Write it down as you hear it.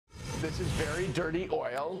This is very dirty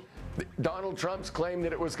oil. Donald Trump's claim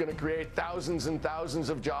that it was going to create thousands and thousands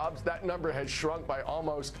of jobs, that number has shrunk by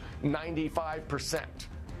almost 95%.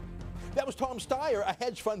 That was Tom Steyer, a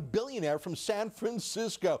hedge fund billionaire from San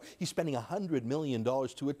Francisco. He's spending $100 million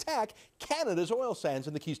to attack Canada's oil sands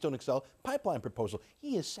in the Keystone XL pipeline proposal.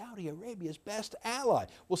 He is Saudi Arabia's best ally.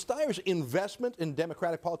 Well, Steyer's investment in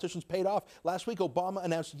Democratic politicians paid off. Last week, Obama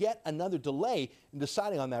announced yet another delay in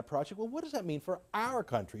deciding on that project. Well, what does that mean for our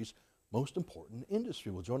country's most important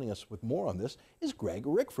industry? Well, joining us with more on this is Greg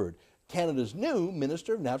Rickford, Canada's new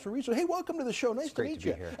Minister of Natural Resources. Hey, welcome to the show. Nice to meet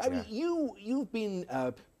you. I mean, you've been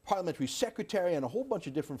parliamentary secretary and a whole bunch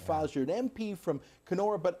of different files. You're an MP from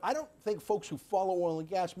Kenora, but I don't think folks who follow oil and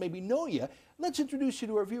gas maybe know you. Let's introduce you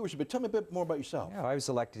to our viewers, but tell me a bit more about yourself. Yeah, I was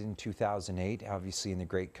elected in 2008, obviously in the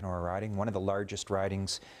Great Kenora riding, one of the largest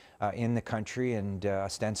ridings in the country, and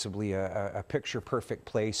ostensibly a picture-perfect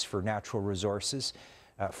place for natural resources,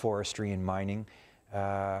 forestry and mining.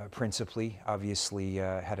 Principally, obviously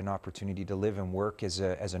had an opportunity to live and work as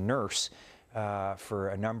a nurse for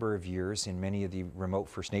a number of years in many of the remote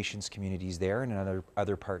First Nations communities there and in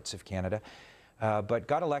other parts of Canada. But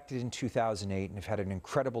got elected in 2008 and have had an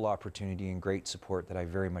incredible opportunity and great support that I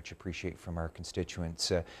very much appreciate from our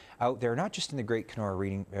constituents out there, not just in the Great Kenora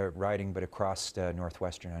riding, but across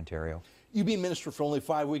northwestern Ontario. You've been minister for only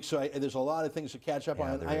 5 weeks, so there's a lot of things to catch up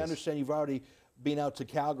on. I understand you've already been out to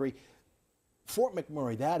Calgary. Fort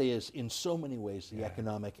McMurray, that is in so many ways the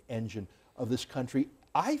economic engine of this country.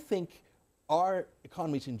 I think our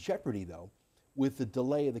economy's in jeopardy, though, with the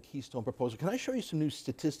delay of the Keystone proposal. Can I show you some new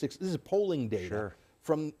statistics? This is polling data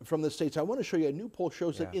from the States. I want to show you a new poll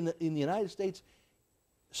shows that in the United States,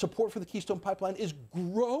 support for the Keystone pipeline is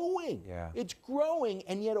growing. It's growing,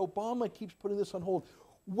 and yet Obama keeps putting this on hold.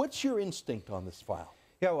 What's your instinct on this file?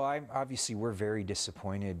 Yeah, well, obviously we're very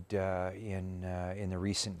disappointed in the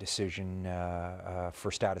recent decision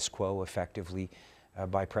for status quo, effectively,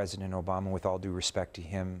 by President Obama, with all due respect to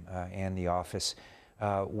him and the office.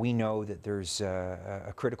 We know that there's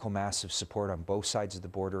a critical mass of support on both sides of the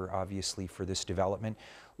border, obviously, for this development.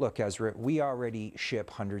 Look, Ezra, we already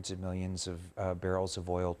ship hundreds of millions of barrels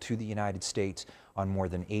of oil to the United States on more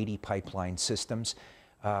than 80 pipeline systems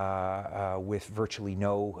with virtually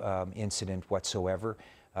no incident whatsoever.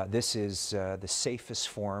 This is the safest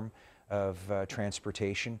form of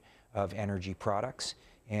transportation of energy products.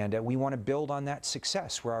 And we want to build on that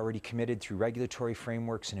success. We're already committed through regulatory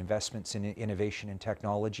frameworks and investments in innovation and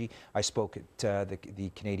technology. I spoke at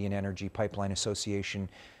the Canadian Energy Pipeline Association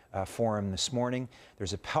forum this morning.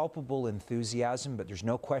 There's a palpable enthusiasm, but there's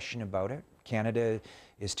no question about it. Canada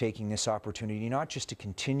is taking this opportunity not just to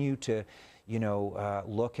continue to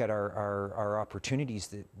look at our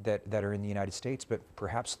opportunities that are in the United States, but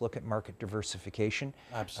perhaps look at market diversification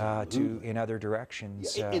in other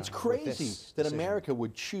directions. It's crazy that America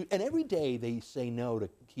would choose, and every day they say no to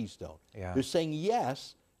Keystone. They're saying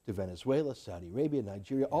yes to Venezuela, Saudi Arabia,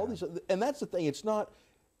 Nigeria, all these, and that's the thing. It's not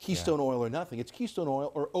Keystone oil or nothing. It's Keystone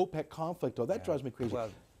oil or OPEC conflict. Oh, that drives me crazy. Well,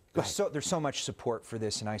 there's so much support for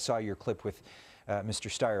this, and I saw your clip with Mr.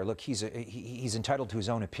 Steyer. Look, he's entitled to his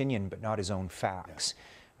own opinion, but not his own facts.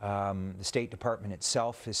 The State Department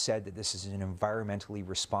itself has said that this is an environmentally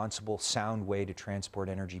responsible, sound way to transport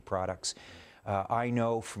energy products. I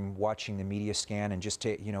know from watching the media scan and just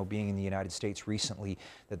being in the United States recently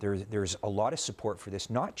that there's a lot of support for this,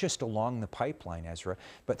 not just along the pipeline, Ezra,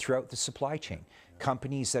 but throughout the supply chain.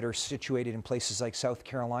 Companies that are situated in places like South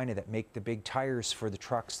Carolina that make the big tires for the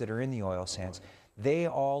trucks that are in the oil sands, they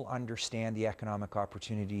all understand the economic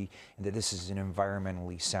opportunity and that this is an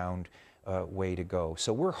environmentally sound way to go.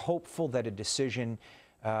 So we're hopeful that a decision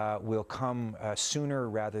will come sooner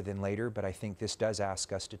rather than later, but I think this does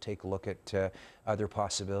ask us to take a look at other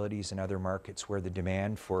possibilities and other markets where the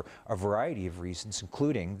demand, for a variety of reasons,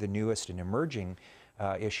 including the newest and emerging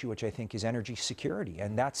issue, which I think is energy security.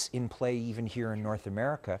 And that's in play even here in North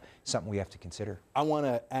America, something we have to consider. I want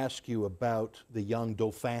to ask you about the young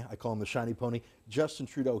Dauphin, I call him the shiny pony, Justin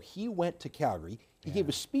Trudeau. He went to Calgary. He gave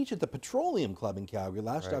a speech at the Petroleum Club in Calgary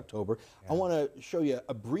last October. I want to show you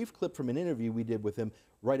a brief clip from an interview we did with him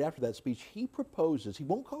right after that speech. He proposes, he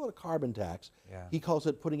won't call it a carbon tax, he calls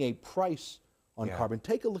it putting a price on carbon.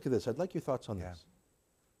 Take a look at this. I'd like your thoughts on this.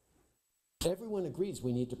 Everyone agrees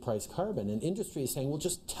we need to price carbon, and industry is saying, well,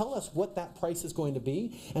 just tell us what that price is going to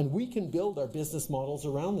be, and we can build our business models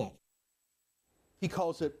around that. He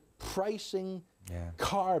calls it pricing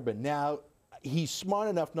carbon. Now, he's smart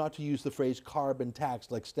enough not to use the phrase carbon tax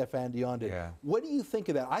like Stéphane Dion did. What do you think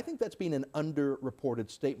of that? I think that's been an underreported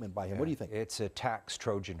statement by him. What do you think? It's a tax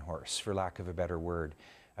Trojan horse, for lack of a better word.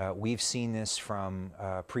 We've seen this from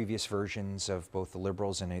previous versions of both the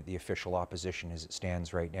Liberals and the official opposition as it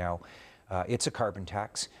stands right now. It's a carbon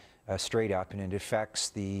tax, straight up, and it affects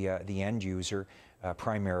the end user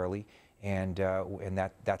primarily, and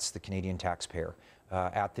that's the Canadian taxpayer.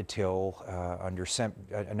 At the till, under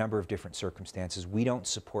a number of different circumstances. We don't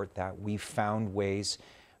support that. We've found ways,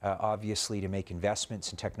 obviously, to make investments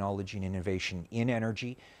in technology and innovation in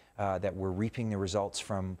energy that we're reaping the results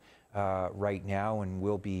from right now and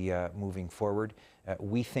will be moving forward.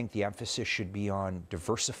 We think the emphasis should be on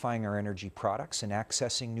diversifying our energy products and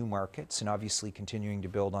accessing new markets, and obviously continuing to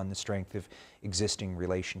build on the strength of existing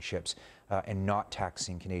relationships and not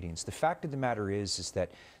taxing Canadians. The fact of the matter is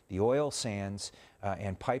that the oil sands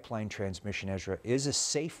and pipeline transmission, Ezra, is a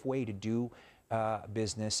safe way to do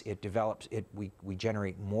business. It develops, we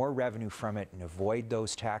generate more revenue from it and avoid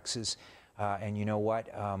those taxes. And you know what?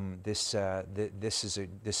 This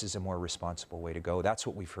is a more responsible way to go. That's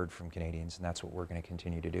what we've heard from Canadians, and that's what we're going to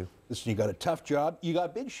continue to do. Listen, you got a tough job. You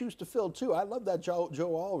got big shoes to fill, too. I love that Joe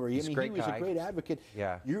Oliver. He's he was a great advocate.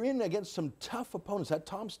 Yeah. You're in against some tough opponents. That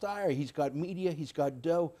Tom Steyer, he's got media, he's got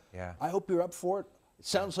dough. Yeah. I hope you're up for it. It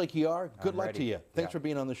sounds like you are. Good luck ready. to you. Thanks for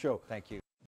being on the show. Thank you.